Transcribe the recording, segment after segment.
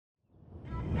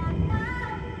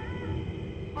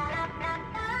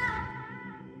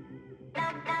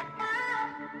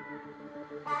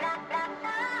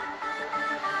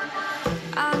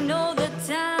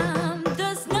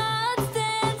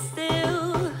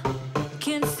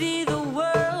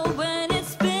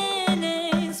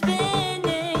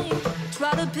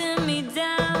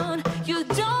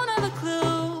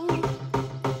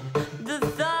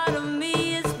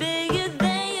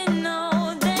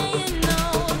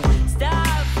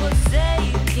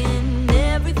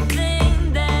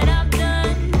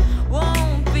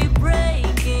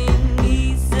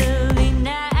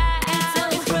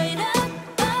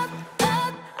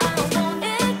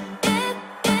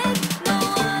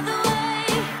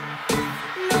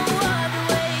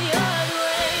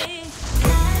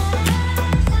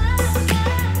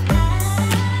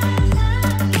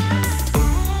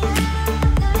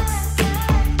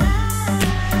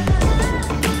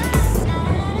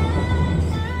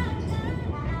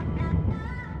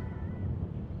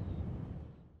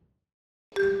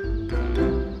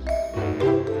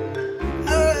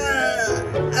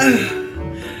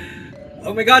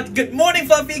Oh my god, good morning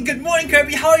Fluffy, good morning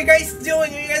Kirby, how are you guys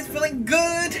doing? Are you guys feeling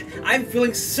good? I'm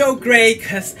feeling so great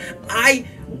because I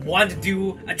want to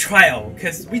do a trial,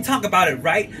 because we talk about it,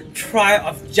 right? Trial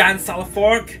of Giant Solid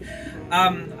Fork.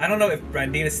 I don't know if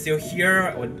Brandine is still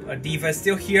here or Diva is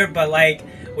still here, but like,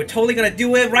 we're totally gonna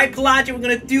do it, right Pelagia? We're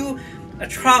gonna do a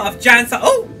trial of Giant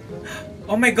Solid.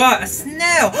 Oh my god, a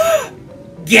snail!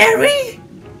 Gary?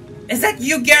 Is that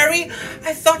you, Gary?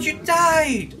 I thought you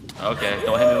died! Okay,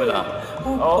 don't hit me with that.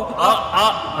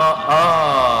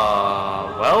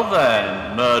 Well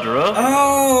then, murderer.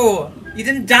 Oh, you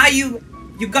didn't die, you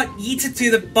got eaten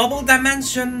to the bubble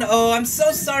dimension. Oh, I'm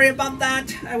so sorry about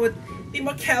that. I would be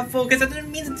more careful because I didn't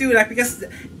mean to do that, because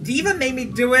Diva made me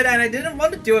do it and I didn't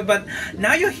want to do it, but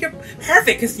now you're here.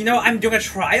 Perfect, because you know I'm doing a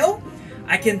trial.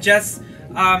 I can just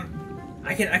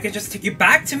I can just take you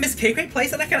back to Miss K-Cray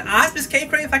place and I can ask Miss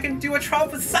K-Cray if I can do a trial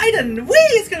with Poseidon. Whee!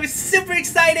 It's gonna be super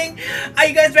exciting. Are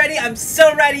you guys ready? I'm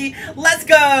so ready. Let's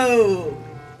go!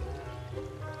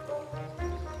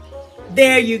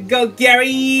 There you go, Gary.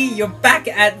 You're back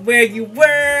at where you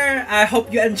were. I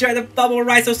hope you enjoyed the bubble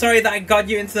ride. So sorry that I got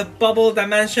you into the bubble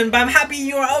dimension, but I'm happy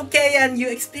you are okay and you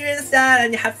experienced that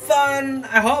and you had fun,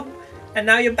 I hope. And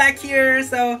now you're back here,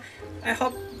 so I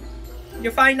hope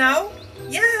you're fine now.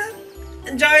 Yeah.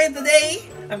 Enjoy the day.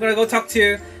 I'm gonna go talk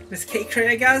to Miss K-Cray,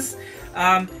 I guess.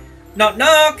 Knock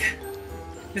knock.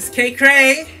 Miss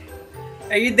K-Cray,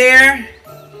 are you there?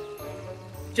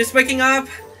 Just waking up.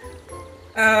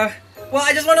 Well,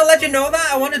 I just want to let you know that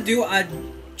I want to do a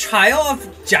trial of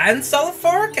Giant Solid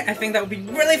Fork. I think that would be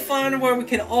really fun, where we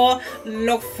can all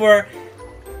look for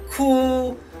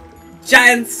cool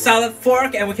Giant Solid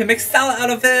Fork and we can make salad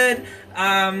out of it.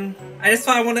 I just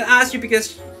thought I wanted to ask you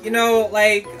because, you know,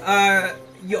 like,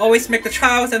 you always make the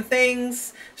trials and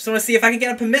things. Just want to see if I can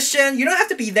get a permission. You don't have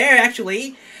to be there,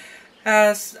 actually.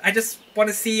 I just want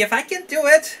to see if I can do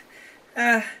it.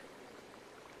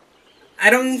 I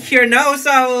don't hear no,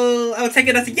 so I'll take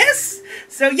it as a yes.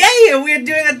 So yay, we're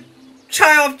doing a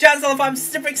trial of Giant Solid Fork. I'm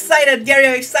super excited. Gary,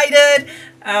 I'm excited.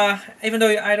 Even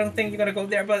though I don't think you're gonna go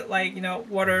there, but like, you know,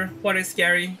 water is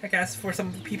scary, I guess, for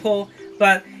some people.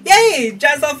 But yay,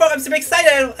 Giant Solid Fork, I'm super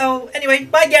excited. Oh, anyway,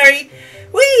 bye Gary.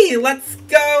 Whee! Let's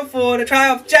go for the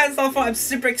trial of Giant Solid Fork. I'm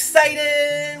super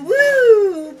excited.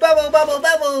 Woo! Bubble, bubble,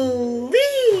 bubble.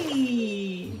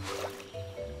 Whee!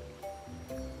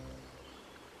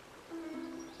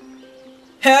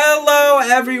 Hello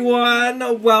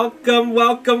everyone! Welcome,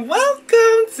 welcome,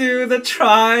 welcome to the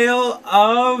trial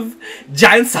of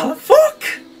Giant Solid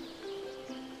Fork!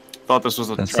 Thought this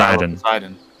was a Poseidon.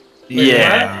 Poseidon.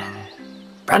 Yeah.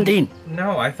 Brandine.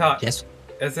 No, I thought... Yes.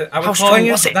 Is it... Are we calling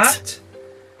it that?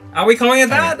 Are we calling it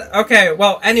that? Okay,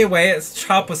 well, anyway, it's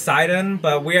Trial Poseidon,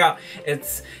 but we are...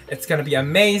 It's gonna be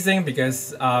amazing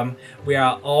because we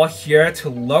are all here to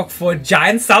look for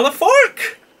Giant Solid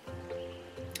Fork!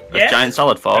 A Giant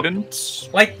Solid Fork.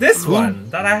 Like this one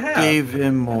that I have. Gave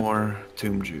him more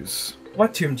tomb juice.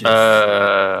 What tomb juice?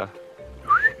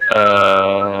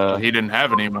 He didn't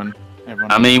have anyone.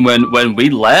 I mean, when we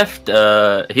left,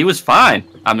 he was fine.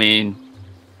 I mean,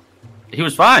 he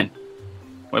was fine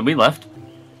when we left.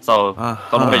 So,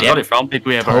 don't know where you got it from. I think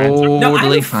we have our answer. No,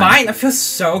 I'm fine. I feel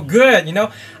so good. You know,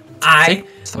 I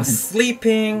was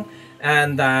sleeping,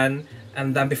 and then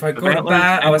before I go to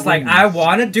bed, I was like, I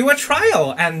want to do a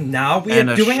trial, and now we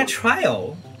are doing a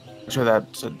trial. So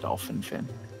that's a dolphin fin.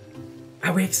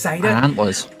 Are we excited?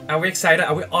 Antlers. Are we excited?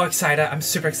 Are we all excited? I'm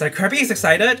super excited. Kirby is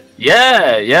excited.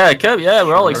 Yeah, Kirby, yeah,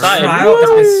 we're all excited. The trial has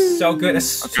been so good.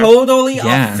 It's totally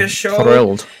official.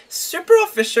 Thrilled. Super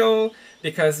official,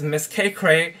 because Miss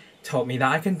K-Cray told me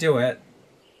that I can do it.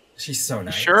 She's so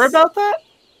nice. Sure about that?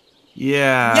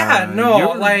 Yeah. Yeah,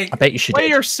 no, like... I bet you should. The way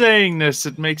you're saying this,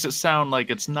 it makes it sound like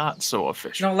it's not so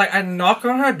official. No, like, I knocked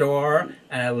on her door,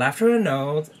 and I left her a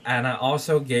note, and I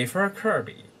also gave her a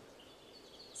Kirby.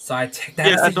 So I take that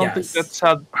as a I don't yes. think that's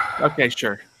how... Okay,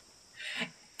 sure.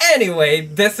 Anyway,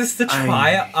 this is the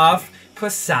trial of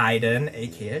Poseidon,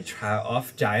 aka trial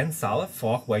of Giant Solid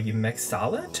Fork, where you make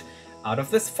solid out of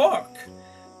this fork.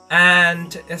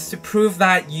 And it's to prove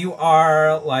that you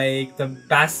are, like, the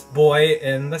best boy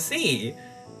in the sea.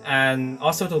 And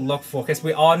also to look for, because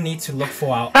we all need to look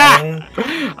for our own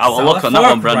I will look on that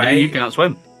one, Brandon. Right? You can't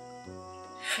swim.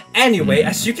 Anyway,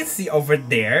 as you can see over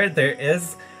there, there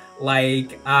is,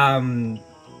 like, a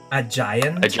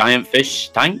giant fish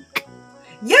tank?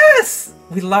 Yes!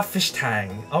 We love fish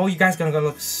tank. Oh, you guys are gonna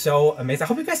look so amazing. I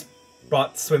hope you guys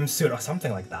brought swimsuit or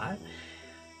something like that.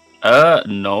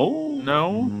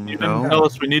 No. You didn't tell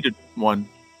us we needed one.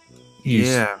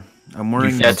 Yeah, I'm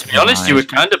wearing. Yeah, to be honest, you were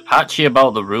kind of patchy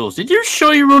about the rules. Did you show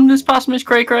you run this past Miss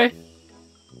Cray Cray?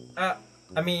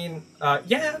 I mean,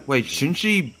 yeah. Wait, shouldn't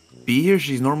she be here?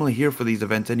 She's normally here for these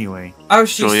events anyway. Oh,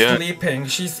 she's Juliet. sleeping.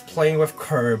 She's playing with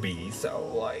Kirby, so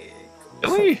like.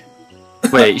 Really?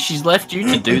 Wait, she's left you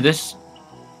to do this?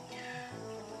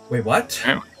 Wait, what?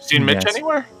 Seen Mitch Yes.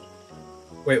 anywhere?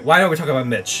 Wait, why are we talking about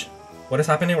Mitch? What is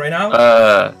happening right now?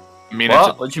 I mean,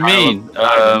 What? What do you mean?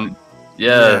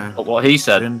 Yeah, what he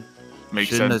said. Makes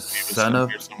shouldn't sense. a Maybe son it's of-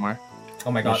 here somewhere.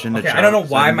 Oh my god. Mission Okay, to I don't know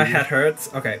Child why my Seventy. head hurts.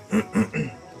 Okay.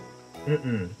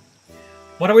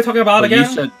 What are we talking about But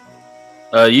again?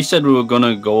 you said we were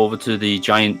gonna go over to the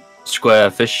giant square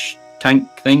fish tank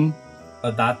thing.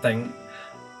 That thing.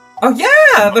 Oh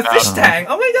yeah, the fish Uh-huh. tank.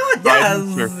 Oh my god,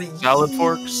 Tridents yes. or salad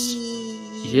forks?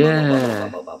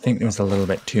 Yeah. I think there was a little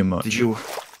bit too much. Did you?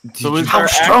 So is How there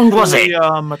strong was actually,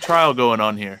 a trial going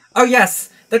on here? Oh yes,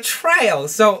 the trail.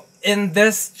 So in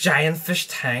this giant fish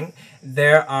tank,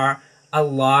 there are a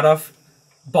lot of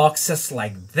boxes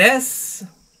like this.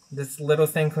 This little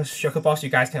thing called sugar box. You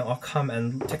guys can all come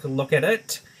and take a look at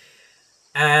it.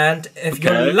 And if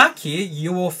you're Okay. lucky,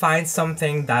 you will find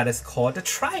something that is called a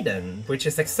trident, which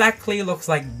is exactly looks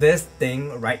like this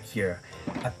thing right here.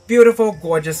 A beautiful,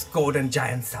 gorgeous, golden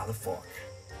giant salad fork.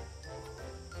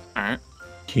 Alright.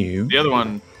 Cute. The other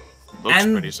one looks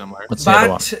And- pretty similar. What's the other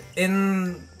one? But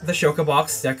in the shulker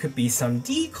box, there could be some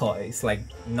decoys, like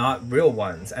not real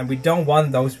ones, and we don't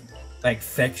want those like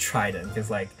fake trident, because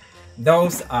like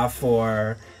those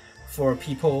are for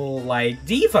people like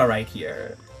Diva right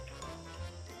here.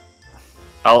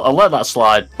 I'll let that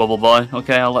slide, Bubble Boy.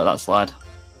 Okay, I'll let that slide.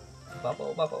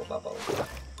 Bubble, bubble, bubble.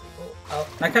 Oh,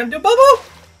 I can't do bubble.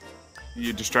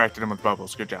 You distracted him with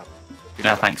bubbles. Good job. Good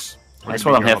Yeah, job. thanks. We're That's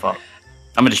gonna what be I'm here here all for.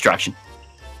 I'm a distraction.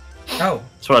 Oh,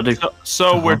 That's what I do.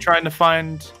 So we're trying to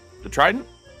find the trident?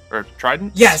 Or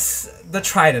trident? yes, the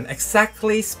trident,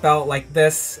 exactly spelled like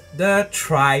this. The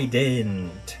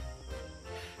trident.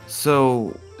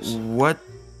 So, what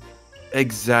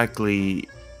exactly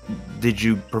did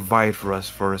you provide for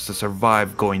us to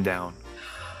survive going down?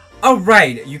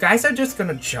 Alright, you guys are just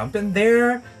gonna jump in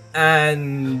there,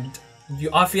 and you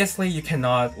obviously you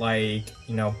cannot like,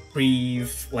 you know,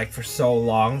 breathe like for so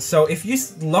long. So if you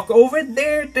look over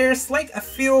there, there's like a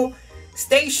few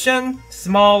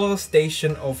small little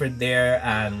station over there,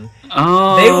 and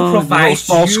Oh, they will provide little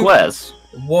small you- squares.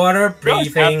 water You guys, half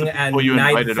the breathing people and you night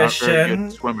invited aren't very vision.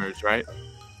 good swimmers, right?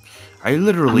 I I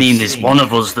literally. mean, there's think- one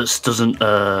of us that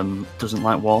doesn't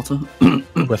like water. We're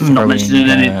Not throwing, mentioning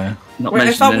any. Not Wait,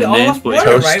 I thought we mentioning all any names, have but water,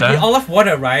 right? Toaster. We all have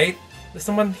water, right? Does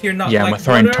someone here not yeah, like we're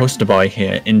throwing water? Toaster Boy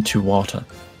here into water.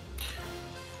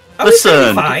 Oh, he's gonna be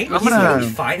Listen, fine. I'm He's gonna be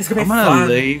gonna- fine. It's gonna I'm be gonna fun.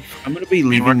 leave. I'm gonna be I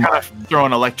mean, we're leaving. kind of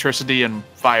throwing electricity and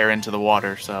fire into the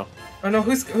water, so. Oh no,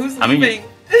 who's I mean- leaving?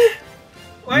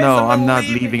 Why is No, someone I'm not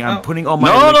leaving. I'm Oh. putting all my.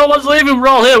 no one's leaving. We're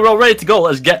all here. We're all ready to go.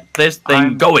 Let's get this thing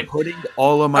I'm going. putting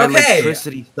all of my Okay.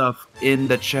 electricity stuff in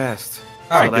the chest,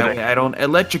 Alright, so that good way I don't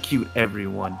electrocute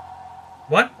everyone.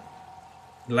 What?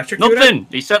 Electrocuted? Nothing.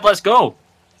 He said, "Let's go."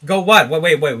 Go what?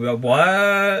 Wait,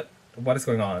 what? What is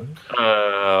going on?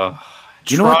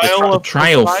 Do you know what? Trial of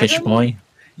Trial, Poseidon? Fish Boy.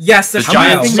 Yes, the The trial.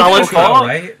 giant We salad can go, fork?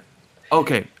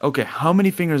 right? Okay. How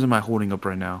many fingers am I holding up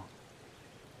right now?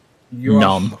 You're-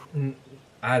 None.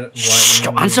 I don't, Shh,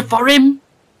 what, answer for him.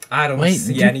 I don't Wait,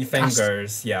 see you- any that's-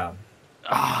 fingers. Yeah.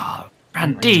 Ah, Got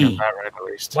Randy. that right, at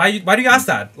least. Why do you ask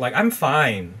that? Like, I'm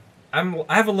fine. I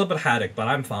have a little bit of headache, but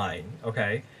I'm fine.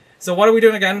 Okay. So what are we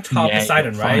doing again? Chop Yeah,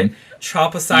 Poseidon, you're right? fine.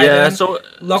 Chop Poseidon. Yeah. So,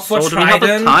 look for do we have a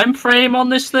trident. time frame on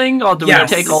this thing, or do Yes.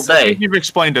 we take all I day? think you've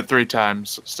explained it 3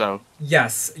 times, so.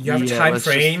 Yes, you have a Yeah, time let's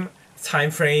frame.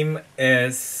 Time frame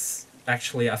is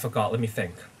actually I forgot. Let me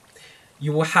think.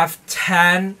 You will have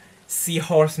 10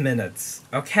 seahorse minutes.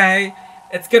 Okay,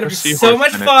 it's gonna be so Seahorse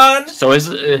much minutes. fun. So is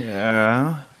it?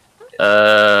 Yeah.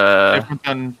 Different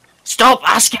than. Stop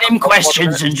asking him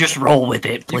questions and just roll with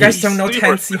it, You please. guys don't know 10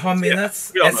 Seahorse seahorse minutes, yeah.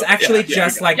 minutes? We all It's know. actually Yeah,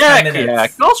 just we like Yeah, 10 minutes. yeah,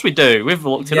 of course we do. We've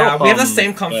looked it Yeah, up. we have the on,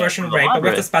 same conversion the rate, but we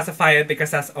have library. to specify it because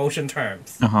that's ocean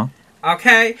terms. Uh-huh.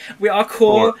 Okay, we are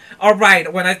cool. All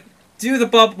right, when I do the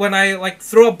when I like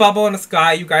throw a bubble in the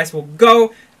sky, you guys will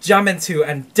go jump into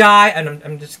and die. And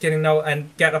I'm just kidding, no,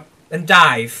 and get up and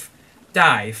dive,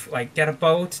 like get a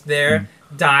boat there,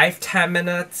 dive 10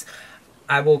 minutes.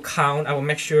 I will count. I will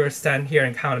make sure stand here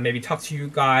and count and maybe talk to you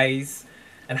guys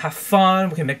and have fun.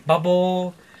 We can make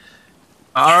bubble.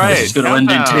 Alright. This is gonna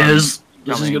end in tears.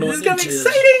 This is gonna This is end gonna in be tears.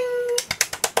 exciting.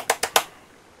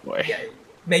 Boy.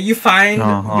 May you find your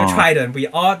Uh-huh. trident. We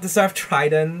all deserve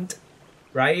trident,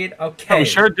 right? Okay. Oh, we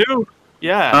sure do.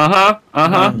 Yeah. Yes.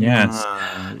 Oh,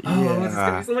 this is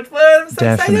gonna Yeah. be so much fun! I'm so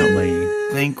Definitely. excited!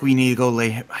 I think we need to go lay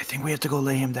him. I think we have to go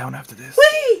lay him down after this.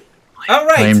 Whee! All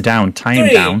right. Lay him down. Tie him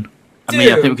Three. down. do. I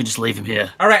mean, I think we can just leave him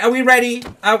here. All right, are we ready?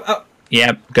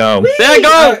 Yep, go. Whee! There you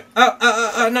go!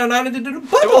 No, the It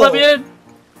bubble. won't let me in.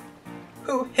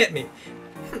 Who hit me?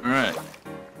 Alright.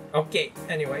 Okay,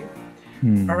 anyway.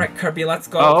 Hmm. All right, Kirby, let's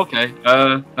go. Oh, okay.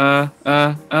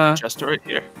 Just right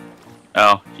here.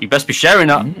 Oh, you best be sharing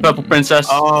that, Purple Princess.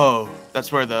 Oh,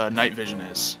 that's where the night vision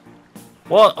is.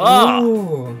 What? Ah.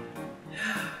 Ooh.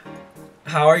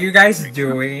 How are you guys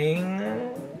doing?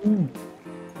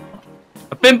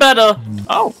 I've been better.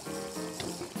 Oh.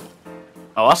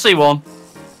 Oh, I see one.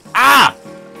 Ah!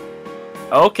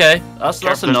 Okay, that's a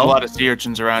There's a no. lot of sea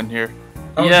urchins around here.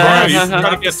 Oh, Yeah, yes, yeah,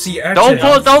 not yeah. the sea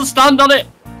Don't stand on it.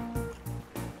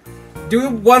 Do we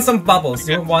want some bubbles?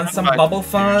 Do we want some bubble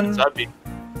fun? That'd be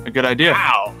a good idea.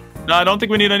 Ow. No, I don't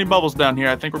think we need any bubbles down here.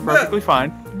 I think we're perfectly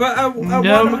fine. But I want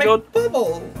No, to make God.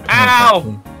 bubbles.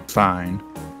 Ow! Fine.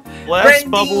 Less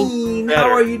bubbles. Brandine, better. how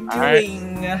are you Alright.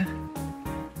 doing?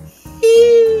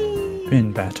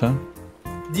 Been better.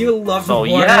 Do you love So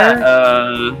the water?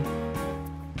 yeah,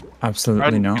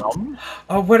 Absolutely not.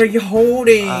 Oh, what are you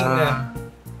holding?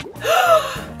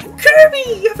 Kirby!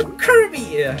 You have a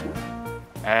Kirby!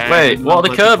 wait, what are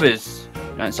the Kirby's?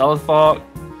 Giant Solid Fork.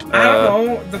 I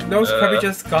don't know. Those Kirby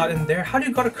just got in there. How do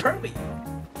you got a Kirby?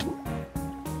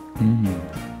 Hmm.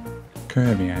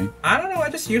 Kirby, eh? I don't know. I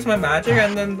just use my magic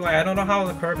and then like I don't know how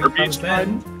the Kirby Kirby's comes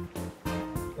in.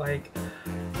 Like,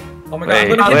 oh my god! I'm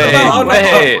Wait, gonna hit the ball. Oh, no.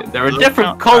 wait, there are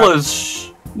different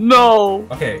colors. No.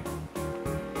 Okay.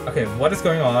 Okay, what is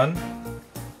going on?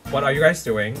 What are you guys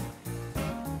doing?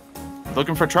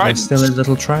 Looking for There's tridents. still a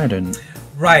little trident.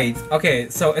 Right. Okay.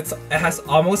 So it has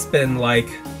almost been like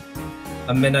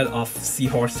a minute of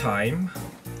seahorse time.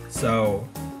 So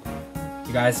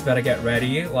you guys better get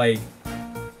ready. Like,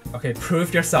 okay,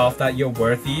 prove yourself that you're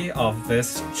worthy of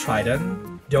this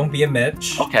trident. Don't be a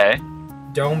Mitch. Okay.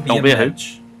 Don't be Don't a be a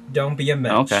Mitch. Don't be a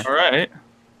Mitch. Okay. All right.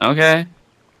 Okay.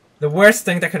 The worst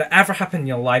thing that could ever happen in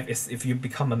your life is if you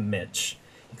become a Mitch.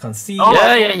 You concede. Oh,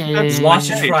 Yeah. You lost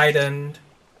your trident.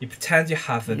 You pretend you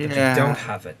have it, but Yeah. you don't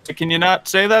have it. Can you not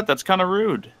say that? That's kind of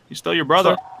rude. He's still your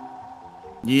brother.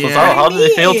 Yeah. So how did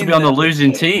it feel to be on the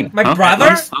losing team? My Huh?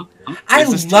 brother? Huh? I Is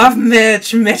this love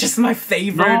Mitch. Mitch is my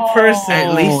favorite No. person.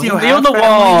 At least you the have other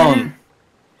family. one.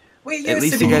 We At used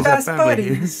least to you be guys have best family.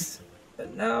 buddies,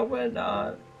 but now we're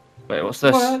not. Wait, what's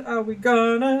this? What are we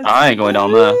gonna? I ain't going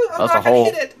down there. do? I'm That's not a gonna hole.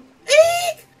 hit it.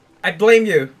 Eek! I blame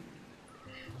you.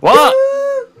 What?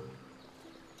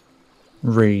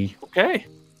 Okay.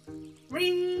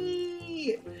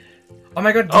 Ree. Oh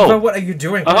my god, Diva, Oh. what are you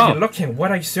doing? What Oh. are you looking?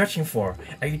 What are you searching for?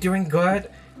 Are you doing good?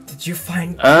 Did you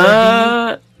find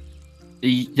Kirby?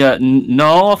 Yeah,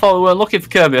 no, I thought we weren't looking for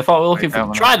Kirby. I thought we were looking Wait, for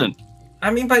I'm Trident. I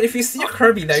mean, but if you see a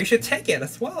Kirby there, you should take it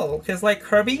as well. Because, like,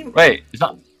 Kirby... Wait, is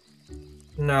that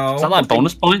No. like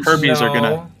bonus points? Kirby's are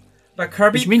gonna- But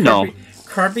Kirby... What do you mean, no?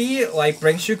 Kirby, like,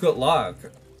 brings you good luck.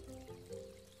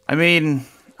 I mean,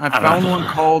 I don't found know. one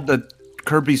called the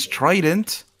Kirby's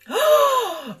Trident.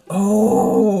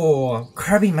 Oh,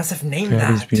 Kirby must have named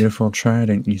Kirby's that. beautiful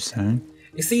trident, you say?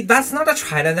 You see, that's not a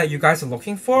trident that you guys are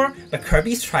looking for, but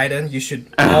Kirby's trident, you should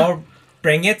all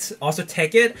bring it, also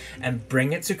take it, and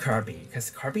bring it to Kirby. Because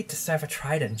Kirby deserves a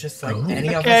trident, just like any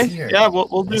of Okay. us here. Yeah,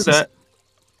 we'll do that.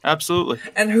 Absolutely.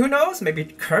 And who knows, maybe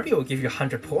Kirby will give you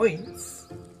 100 points.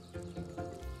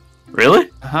 Really?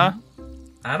 Huh?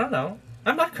 I don't know.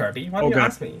 I'm not Kirby. Why do Oh, you God.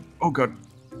 ask me? Oh god.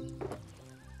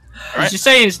 Is she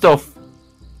saying stuff?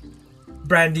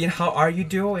 Brandine, how are you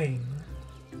doing?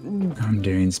 I'm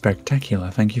doing spectacular,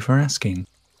 thank you for asking.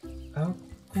 Oh,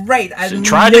 great. I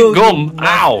Trident know you gum. love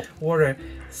Ow. Water.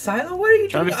 Silo, what are you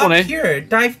Trying doing to be funny. up here?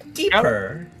 Dive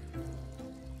deeper.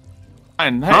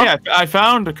 And hey, Huh? I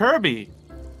found a Kirby.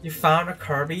 You found a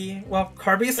Kirby? Well,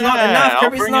 Kirby is not Yeah, enough. I'll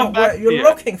Kirby's bring not him back what you're to you.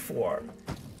 looking for.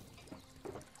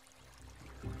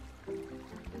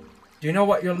 Do you know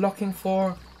what you're looking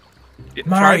for?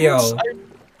 Mario. Tridents?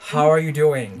 How are you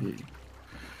doing?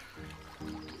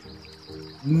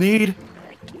 Need.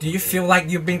 Do you feel like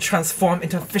you've been transformed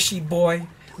into a fishy boy?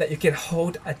 That you can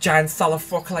hold a giant solid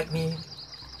fork like me?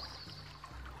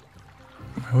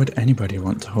 Why would anybody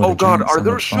want to hold Oh a god, giant are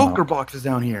there solid shulker rock? boxes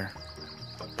down here?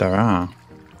 There are.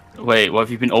 Wait, what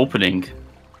have you been opening?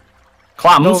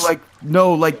 Clams?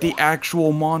 No, like the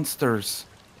actual monsters.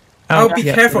 Oh, be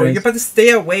yeah, careful. there is. You better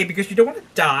stay away because you don't want to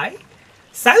die.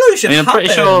 Silo, you should I mean, I'm help pretty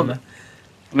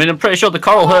him. sure the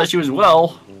coral hurts you as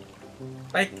well.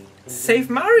 Like, save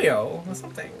Mario or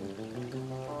something.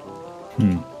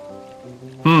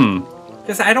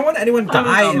 Because I don't want anyone to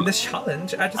die in this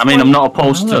challenge. I I mean, I'm not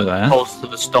opposed Hello to there.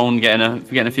 the stone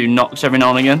getting a few knocks every now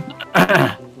and again.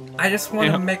 I just want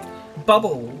to Yeah. make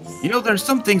bubbles. You know, there's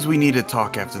some things we need to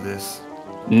talk after this.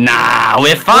 Nah,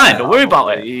 we're fine. Don't worry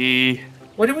about it.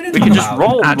 What do we need We to can talk just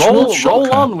about?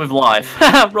 roll on with life.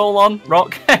 Roll on,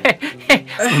 rock.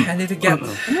 I need to get.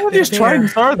 How many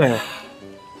tridents are there?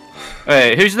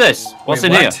 Hey, who's this? What's Wait,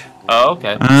 in what? here? Oh,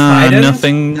 okay.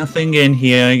 Trident? Nothing in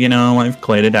here. You know, I've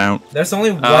cleared it out. There's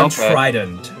only one okay.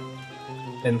 trident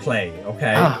in play,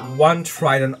 okay? Ah. One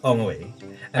trident only.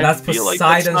 And that's I feel like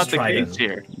Poseidon's that's not the trident. case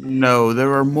here. No,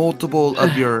 there are multiple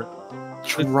of your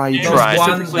tridents. Those Right.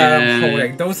 ones that I'm Yeah.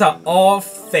 holding, those are all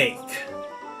fake.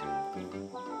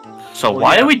 So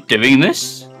why are we doing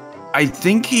this? I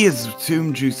think he is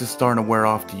tomb juice is starting to wear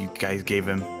off that you guys gave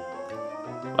him.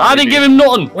 I didn't give him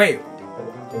nothing. Wait,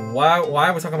 why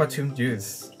are we talking about tomb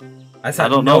juice? I said I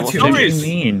don't know. no What's tomb the juice. What do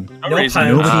you mean? No reason.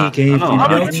 punch. Nobody gave you I don't know. No How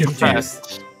tomb many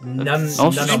juice. None No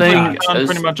of such that. thing On as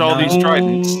pretty much all these no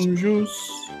tridents.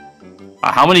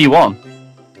 How many you want?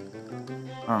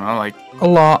 I don't know, like A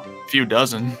lot. a few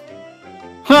dozen.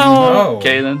 No.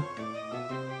 Okay then.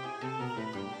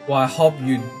 Well, I hope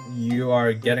you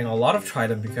are getting a lot of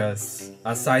trident because,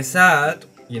 as I said,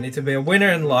 you need to be a winner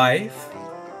in life.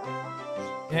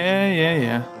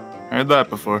 Yeah. Heard that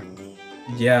before.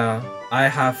 Yeah, I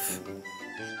have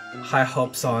high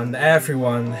hopes on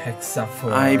everyone except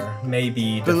for I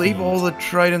maybe the believe Fiend. all the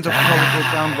tridents are probably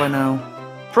down by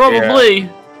now. Probably.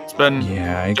 It's been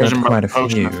Yeah, I judging got by quite a the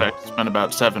potion few. effect. It's been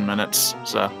about 7 minutes,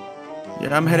 so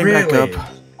Yeah, I'm heading back Really? up.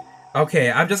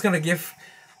 Okay, I'm just gonna give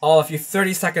all of you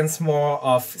 30 seconds more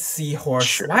of Seahorse.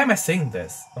 Sure. Why am I saying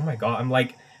this? Oh my god,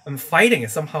 I'm fighting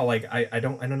it somehow. Like I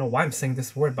don't know why I'm saying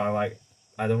this word, but like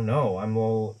I don't know. I'm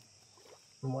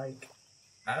like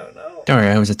I don't know. Don't worry,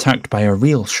 I was attacked by a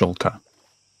real shulker.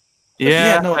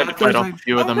 yeah. no, I had to there's fight off like- a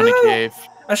few of them Oh, in a no. cave.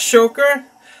 A choker?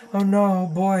 Oh no,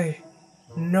 boy.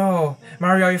 No.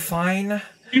 Mario, are you fine? What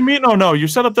do you mean? Oh no, you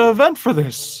set up the event for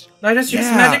this. I just used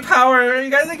Yeah. magic power. You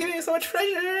guys are giving me so much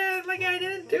pressure. Like I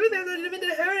didn't do this. I didn't mean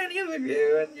to hurt any of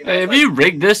you. And you guys, Hey, have you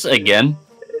rigged this again?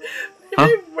 Huh?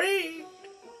 Huh? Rigged.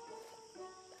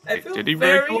 I feel Did he rig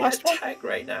very the last one? attacked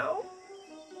right now.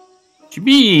 What do you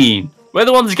mean? We're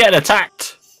the ones getting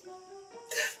attacked.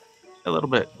 A little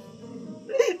bit.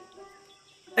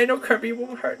 I know Kirby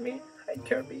won't hurt me. Hi,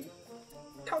 Kirby.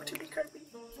 Talk to me, Kirby.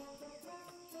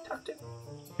 Talk to me.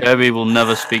 Kirby will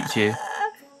never speak to you.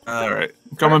 All right,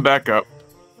 coming back up.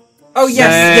 Oh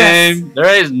yes, Same.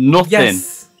 There is nothing.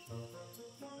 yes.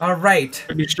 All right.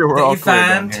 Pretty sure we're The all clear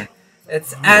down event, here.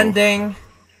 it's ending.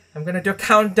 I'm gonna do a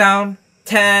countdown.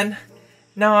 10,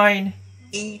 9,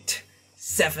 8,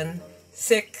 7,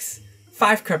 6,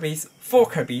 5 Kirby's, 4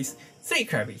 Kirby's, 3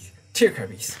 Kirby's, 2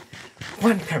 Kirby's,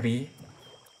 1 Kirby.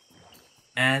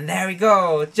 And there we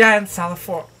go, giant salad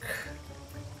fork.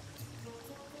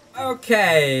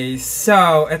 Okay,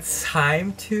 so it's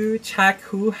time to check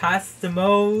who has the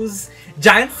most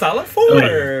giant salad fork.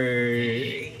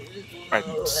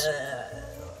 Tridents.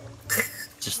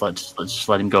 Just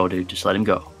let him go, dude. Just let him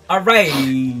go. Alright.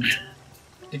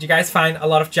 Did you guys find a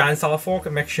lot of giant salad fork?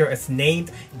 And make sure it's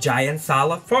named giant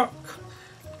salad fork.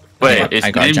 Wait, it's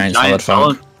I got a named giant salad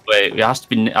fork. Wait, it has to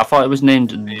be. I thought it was named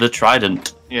the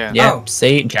Trident. Yeah. Yeah, Oh.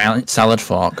 say giant salad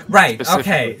fork. Right, okay.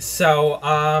 Specifically. So,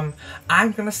 I'm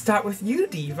gonna start with you,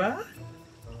 Diva.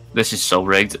 This is so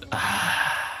rigged.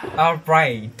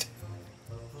 Alright.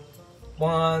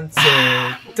 1,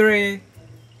 2, 3,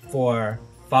 4,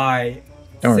 5,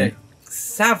 Don't worry. 6,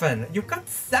 7. You got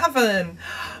 7.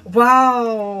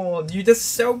 Wow, you did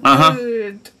so Uh-huh.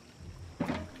 good.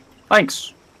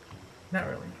 Thanks. Not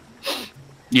really.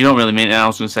 You don't really mean it. I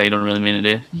was gonna say you don't really mean it,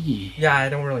 do you? Yeah, I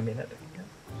don't really mean it.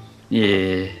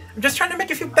 Yeah. I'm just trying to make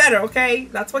you feel better, okay?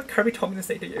 That's what Kirby told me to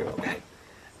say to you, okay?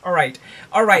 Alright,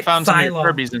 I found some of your Silo.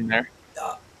 Kirby's in there.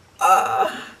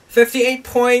 58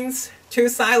 points to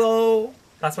Silo.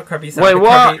 That's what Kirby said. Wait, But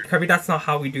what? Kirby, that's not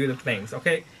how we do the things,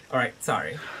 okay? Alright,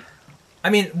 sorry. I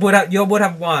mean, you would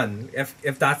have won if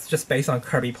that's just based on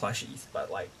Kirby plushies,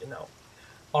 but like, you know.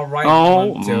 Alright, Oh,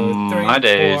 1, 2, 3, my 4,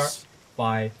 days.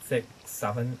 5, 6,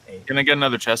 7, 8, Can I get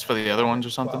another chest for the other ones or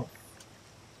something?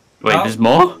 12, Wait, Oh. there's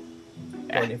more?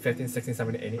 14, 15, 16,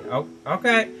 17, 18. Oh,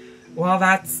 okay. Well,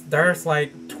 there's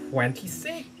like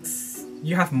 26.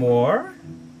 You have more?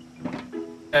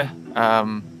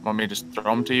 Want me to just throw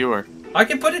them to you or? I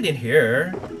can put it in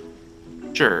here.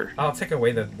 Sure. I'll take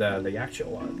away the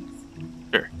actual ones.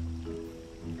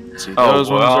 See, Oh, those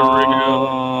ones are real.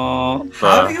 well,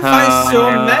 How do you find so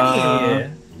uh, many?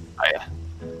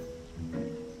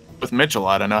 With Mitch a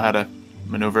lot, I know how to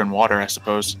maneuver in water, I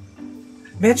suppose.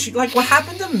 Mitch, like, what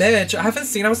happened to Mitch? I haven't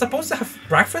seen. I was supposed to have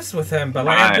breakfast with him, but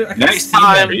like, I Right. couldn't Next see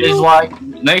time him.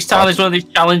 is next time is one of these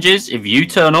challenges. If you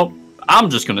turn up, I'm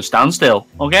just gonna stand still.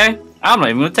 Okay? I'm not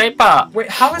even gonna take part. Wait,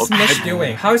 how is Mitch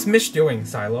doing? How is Mitch doing,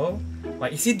 Silo?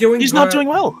 Like, is he doing He's good? not doing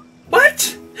well.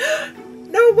 What?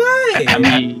 No way! I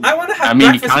mean, I want to have I mean,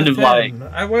 he breakfast kind with of like him.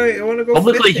 I want to go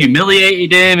publicly fishing.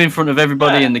 humiliated him in front of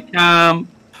everybody in the camp,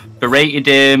 berated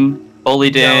him,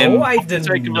 bullied him. No, I did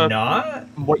Taking a- not.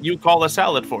 What you call a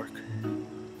salad fork.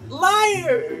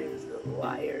 Liars!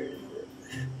 Liars.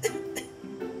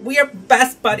 We are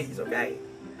best buddies, okay?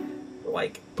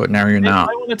 Like... But now you're I not.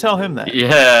 want to tell him that.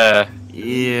 Yeah.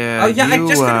 Yeah. Oh yeah, I you,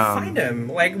 just couldn't find him.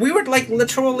 Like, we were like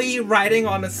literally riding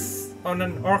on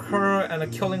an orca and a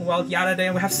killing well the other day,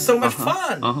 and we have so much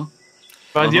fun.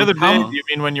 By the other day, Uh-huh. do you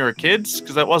mean when you were kids?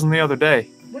 Because that wasn't the other day.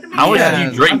 What do you mean? How much Yeah.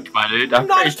 did you drink, my dude? I'm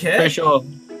not a pretty kid. sure.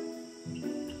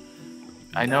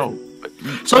 I know. But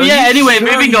So Are yeah, you anyway,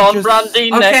 sure moving you on. just-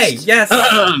 Brandine Okay, next. yes.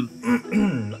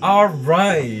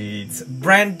 Alright.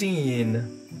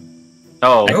 Brandine.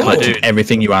 Oh, I Ooh. my collected dude.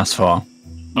 everything you asked for.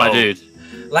 My Oh. dude.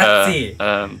 Let's see.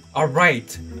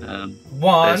 Alright.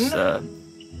 One.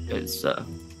 It's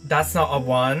That's not a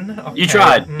one. Okay. You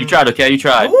tried. You tried. Okay, you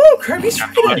tried. Oh, Kirby's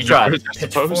trident. You tried. I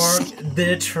suppose. Pitchfork,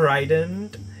 the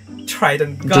trident.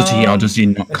 Trident gun. Does he or does he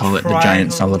not a call it the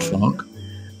giant salad triangle. fork?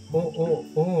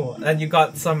 Oh. And you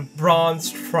got some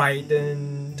bronze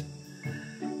trident.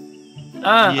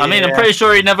 I mean, I'm pretty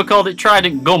sure he never called it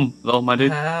trident gum, though, my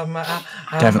dude.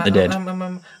 Definitely did.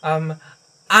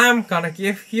 I'm gonna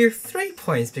give you 3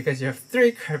 points because you have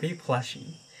 3 Kirby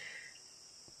plushie.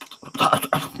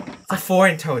 It's a 4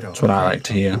 in total. That's what I like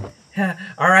to hear.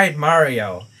 Alright,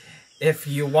 Mario. If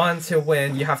you want to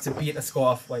win, you have to beat a score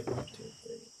of like 1, 2, 3,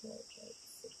 4, 5,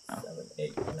 6, 7,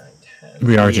 8, 9, 10.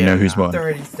 We already know who's won.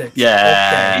 36.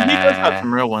 Yeah. He does have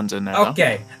some real ones in there. though.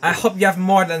 Okay, I hope you have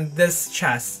more than this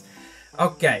chest.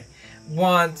 Okay,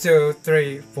 1, 2,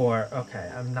 3, 4.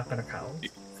 Okay, I'm not gonna count.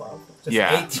 12. Just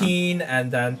Yeah. 18 and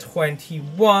then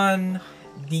 21.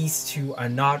 These two are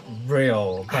not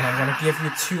real, but I'm gonna give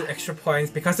you 2 extra points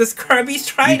because it's Kirby's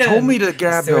You trident. told me to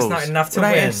grab so those. it's not enough to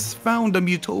when win. I found them,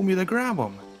 you told me to grab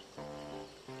them.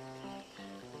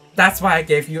 That's why I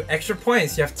gave you extra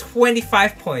points. You have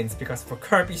 25 points because for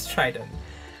Kirby's trident,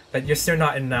 but you're still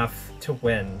not enough to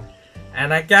win.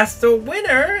 And I guess the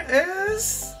winner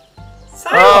is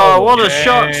Silo. Oh, what a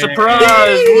shock Yay.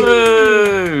 surprise!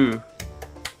 Woo!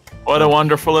 What a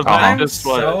wonderful event I'm this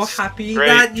was. so happy Great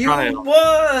that you trial.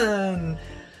 won!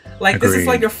 Like, this is Agreed.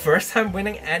 like your first time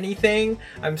winning anything.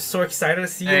 I'm so excited to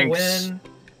see Thanks. you win.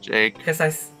 Jake.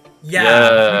 Because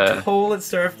Yeah. you totally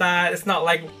deserve that. It's not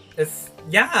like,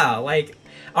 like,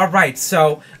 alright,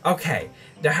 so, okay.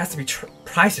 There has to be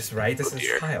prizes, right? This is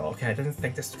dear. trial. Okay, I didn't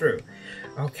think this through.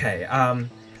 Okay,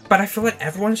 but I feel like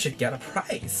everyone should get a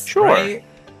prize, Sure. right?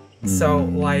 So,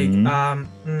 like,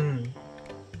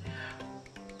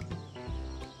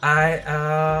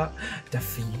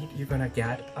 defeat, you're gonna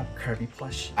get a Kirby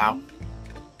plushie. Ow.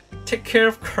 Take care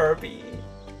of Kirby.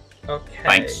 Okay.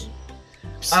 Thanks.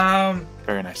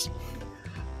 Very nice.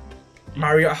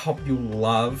 Mario, I hope you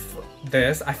love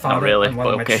this. I found Not really, it on one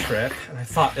but of my okay. trip, and I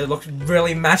thought it looked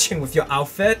really matching with your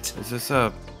outfit. Is this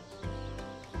a?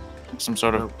 Some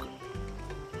sort of.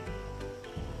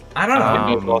 I don't know.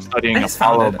 I was while studying I just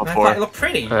found Apollo it, and I before. thought it looked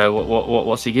pretty.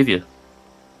 What's he give you?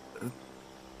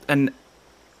 An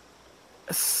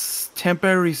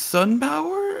temporary sun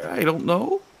power? I don't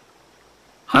know.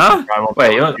 Huh? I won't Wait,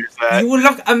 be able you're- to use that. You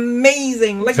look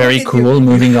amazing. Like, Very look at cool, you.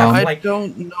 moving You have, on. I like,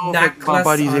 don't know if necklace my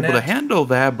body's on able to it. handle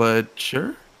that, but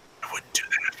sure. I wouldn't do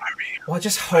that if I were you. Well,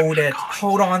 just hold it.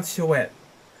 Hold on to it.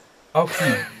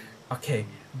 Okay. Okay,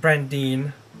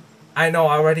 Brandine. I know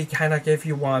I already kind of gave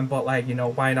you one, but like, you know,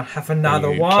 why not have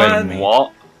another you one? claim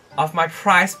What? Of my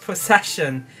prized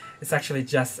possession. It's actually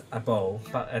just a bow,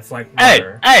 but it's like Hey,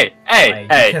 water. hey, hey,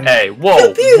 Like, hey, you can- hey!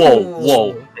 Whoa, Pew, pew. whoa,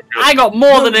 whoa! I got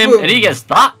more than him, and he gets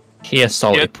that. He Yeah,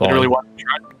 assaulted literally Paul. one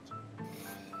try.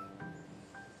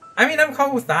 I mean, I'm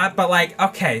cool with that, but like,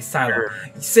 okay, Silo,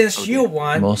 since you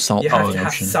won, More salt you have to in the have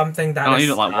ocean. something that Oh, is- you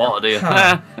don't like water, do you?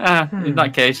 Huh. In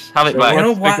that case, have it So back. You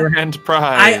know what's the what? grand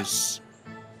prize?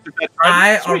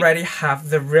 I Sweet. already have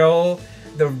the real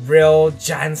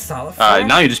giant salad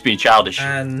Now you're just being childish.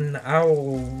 and I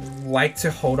would like to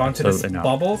hold on to this Totally not.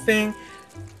 bubble thing.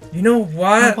 You know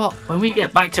what? Well, when we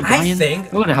get back to I Brian,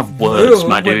 think we're gonna have words, blue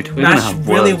my would dude. We're gonna match have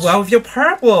really words. well with your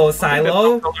purple, That's how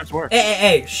Silo. colors work.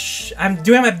 Hey, shh! I'm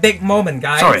doing my big moment,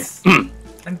 guys. Sorry.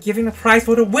 I'm giving the prize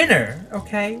for the winner,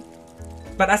 okay?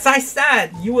 But as I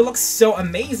said, you will look so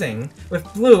amazing with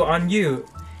blue on you,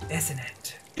 isn't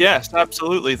it? Yes,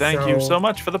 absolutely. Thank you So- so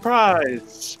much for the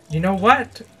prize. You know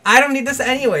what? I don't need this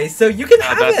anyway, so you can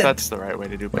have it. That's the right way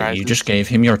to do Wait, prizes. you just gave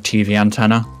him your TV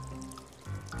antenna?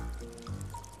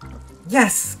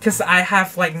 Yes, because I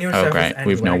have like new service. great. Anyway.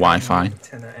 We've no Wi-Fi.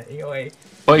 Anyway.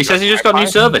 But he says he just got new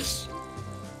service.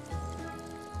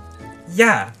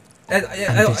 Yeah.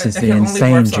 this is it the only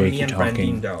insane works on Jake me you're and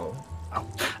Brandine, talking. though.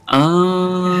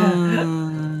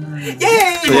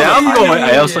 Yay! So yeah, I'm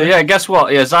going. So yeah, guess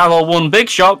what? Yeah, Xylo won big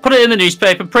shot. Put it in the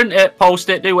newspaper, print it, post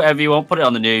it, do whatever you want. Put it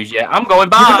on the news. Yeah, I'm going.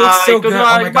 Bye. You look so good.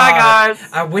 Goodbye, Oh my goodbye, God. guys.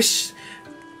 I wish.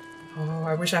 Oh,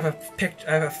 I wish I have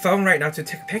a phone right now to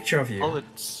take a picture of you. Well,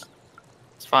 it's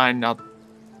fine. I'll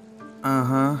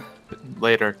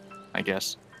later, I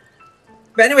guess.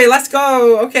 But anyway, let's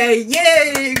go. Okay,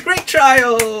 yay! Great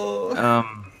trial.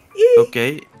 Yay.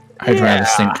 Okay. I'd rather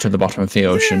sink to the bottom of the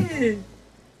ocean. Yay.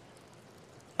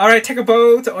 All right, take a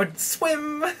boat or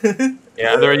swim.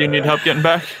 Yeah, there you need help getting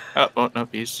back. Oh no,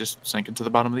 he's just sinking to the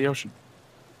bottom of the ocean.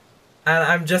 And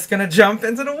I'm just gonna jump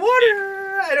into the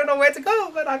water. I don't know where to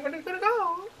go, but I'm gonna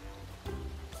go.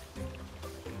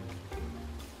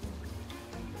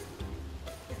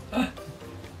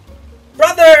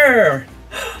 Brother!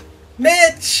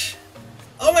 Mitch!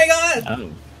 Oh my God!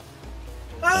 Oh.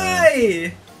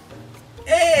 Hi!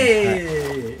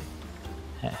 Hey!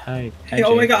 Hi. Hey,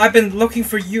 oh my God, I've been looking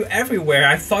for you everywhere.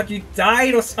 I thought you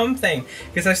died or something.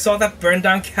 Because I saw that burned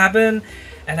down cabin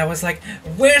and I was like,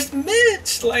 where's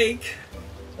Mitch? Like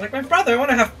my brother, I want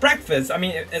to have breakfast. I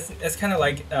mean, it's kind of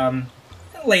like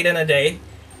late in the day.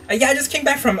 Yeah, I came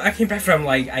back from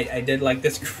like, I did like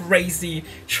this crazy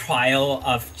trial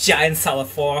of giant salad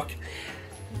fork.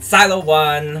 Xylo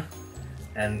won.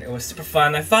 And it was super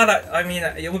fun. I thought, I mean,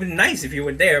 it would be nice if you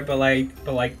were there, but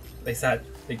like they said,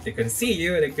 they couldn't see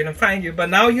you, they couldn't find you, but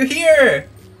now you're here!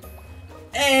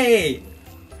 Hey!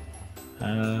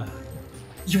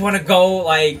 You wanna go,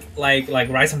 like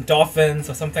ride some dolphins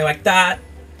or something like that?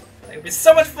 It'd be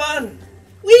so much fun!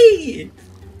 Whee!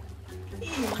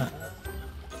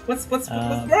 What's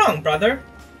wrong, brother?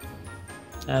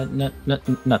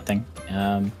 Nothing.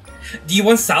 Do you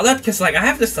want salad? Cause like I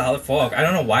have the salad fork. I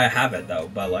don't know why I have it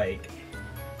though, but like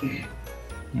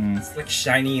it's like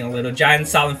shiny a little giant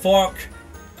salad fork.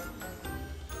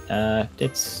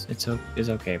 It's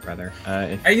okay, brother.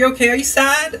 Are you okay? Are you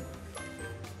sad?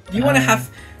 Do you want to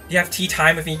have tea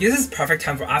time with me? This is perfect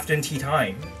time for afternoon tea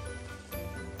time.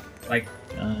 Like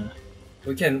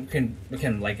we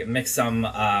can like mix some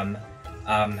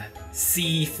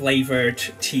sea flavored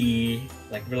tea,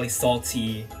 like really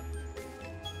salty.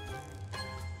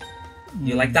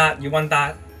 You like that? You want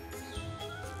that?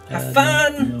 Have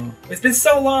fun! No. It's been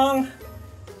so long!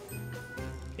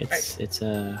 It's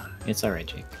alright,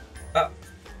 Jake.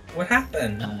 What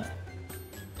happened?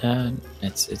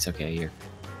 It's okay. You're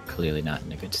clearly not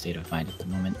in a good state of mind at the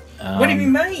moment. What do you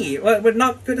mean, mate? We're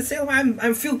not good to say.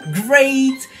 I feel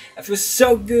great. I feel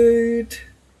so good.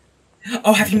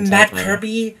 Oh, have you met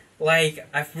Kirby? Like,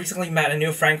 I've recently met a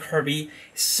new friend, Kirby.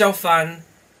 It's so fun.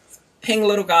 Pink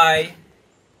little guy.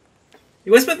 He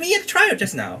was with me at the trial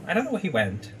just now. I don't know where he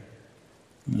went.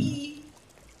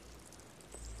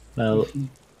 Well,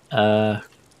 I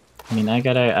mean, I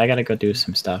gotta go do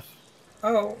some stuff.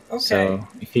 Oh, okay. So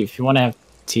if you want to have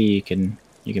tea, you can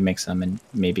make some and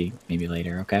maybe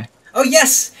later, okay? Oh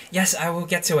yes, I will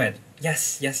get to it.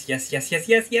 Yes,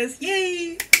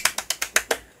 yay!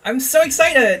 I'm so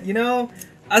excited. You know,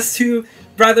 us two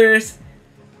brothers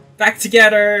back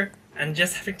together. And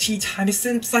just having tea time. It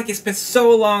seems like it's been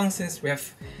so long since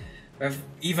we've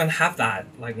even had that,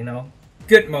 like, you know,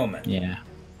 good moment. Yeah,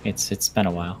 it's been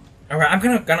a while. All right, I'm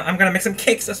gonna make some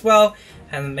cakes as well,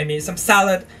 and maybe some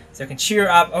salad so I can cheer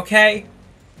up. Okay.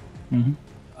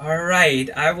 All right,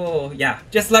 I will. Yeah,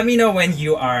 just let me know when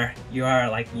you're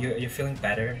feeling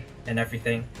better and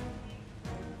everything.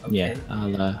 Okay.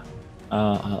 Yeah,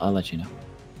 I'll let you know.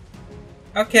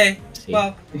 Okay.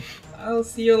 Well, I'll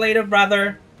see you later,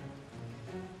 brother.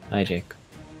 Bye, Jake.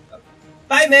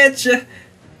 Bye, Mitch.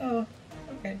 Oh.